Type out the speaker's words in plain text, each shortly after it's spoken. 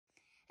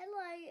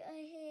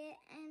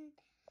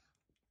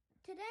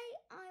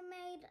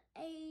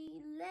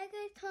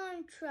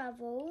time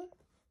travel,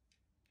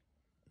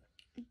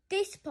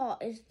 this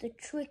part is the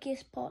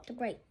trickiest part to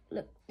break.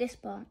 Look, this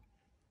part.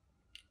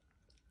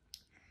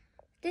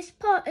 This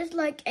part is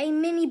like a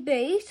mini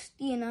boost,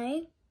 you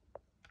know.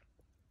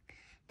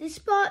 This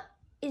part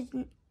is,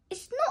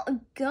 it's not a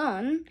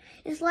gun.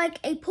 It's like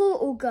a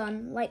portal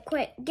gun, like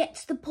where it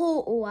gets the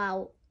portal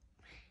out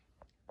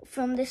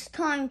from this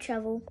time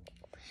travel.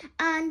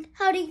 And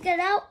how do you get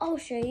out? I'll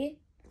show you.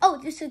 Oh,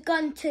 there's a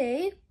gun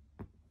too.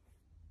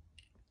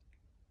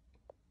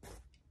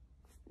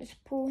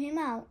 Just pull him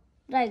out.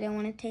 I don't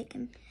want to take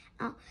him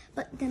out.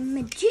 But the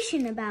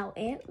magician about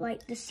it,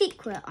 like the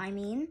secret, I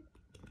mean.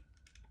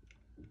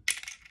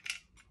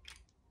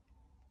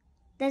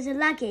 There's a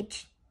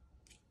luggage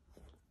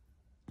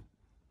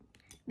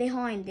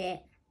behind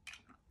it.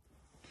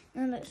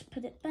 Now let's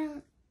put it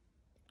back.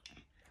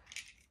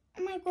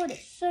 Oh my god,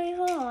 it's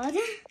so hard.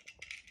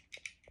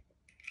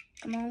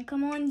 Come on,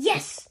 come on.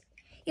 Yes!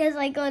 Yes,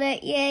 I got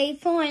it. Yay,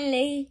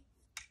 finally.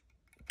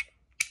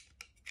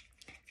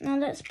 Now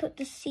let's put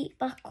the seat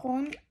back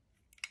on.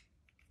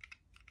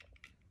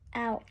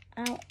 Out,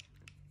 out.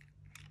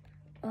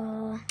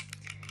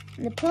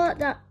 The part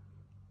that...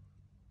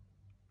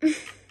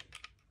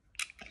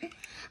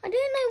 I don't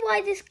know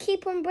why this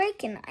keep on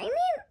breaking. I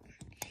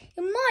mean,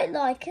 you might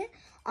like it.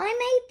 I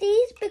made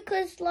these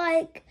because,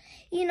 like,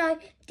 you know,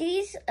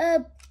 these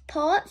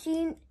parts,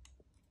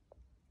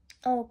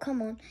 oh,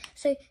 come on.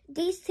 So,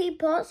 these two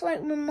parts,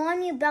 like, remind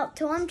me about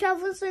time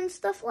travels and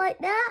stuff like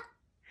that.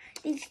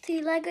 These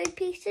two Lego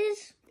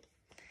pieces.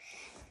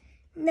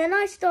 Then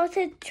I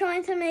started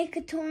trying to make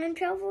a time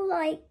travel,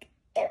 like,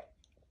 it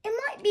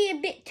might be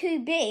a bit too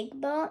big,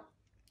 but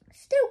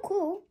still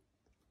cool.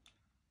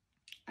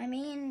 I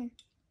mean,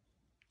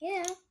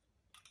 yeah.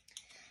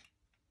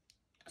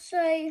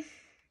 So,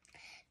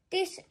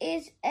 this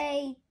is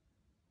a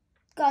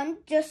gun,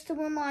 just to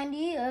remind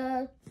you,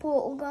 a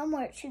portal gun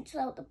where it shoots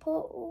out the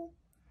portal.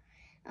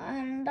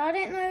 And I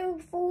don't know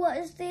for what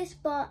is this,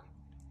 but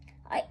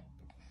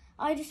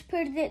I just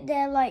put it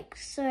there like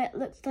so it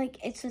looks like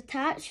it's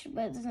attached,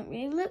 but it doesn't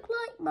really look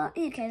like, but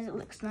who cares, it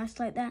looks nice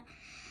like that.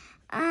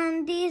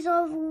 And these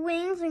are the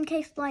wings in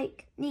case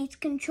like needs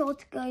control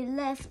to go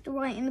left,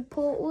 right in the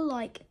portal,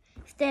 like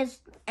if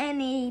there's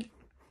any,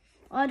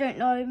 I don't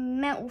know,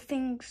 metal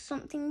thing,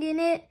 something in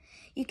it,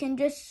 you can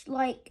just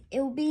like,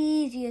 it'll be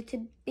easier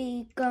to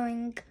be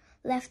going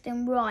left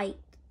and right.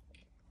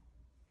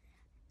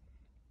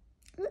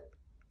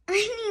 I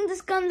mean,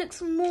 this gun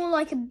looks more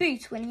like a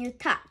boot when you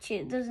attach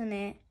it, doesn't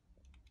it?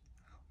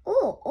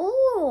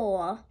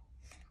 Oh,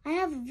 I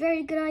have a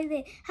very good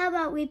idea. How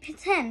about we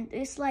pretend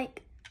it's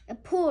like a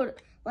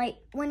port, like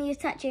when you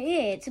attach it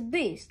here, it's a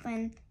boost,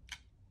 and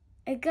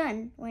a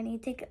gun when you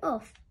take it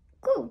off.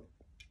 Cool.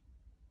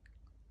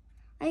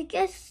 I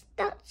guess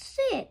that's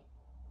it.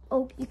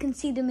 Oh, you can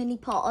see the mini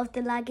part of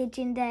the luggage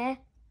in there.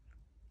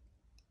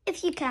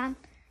 If you can,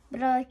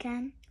 but I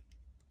can.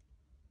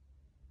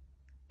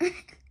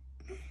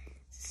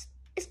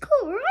 It's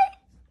cool,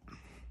 right?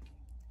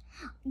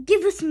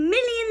 Give us a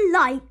million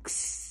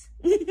likes.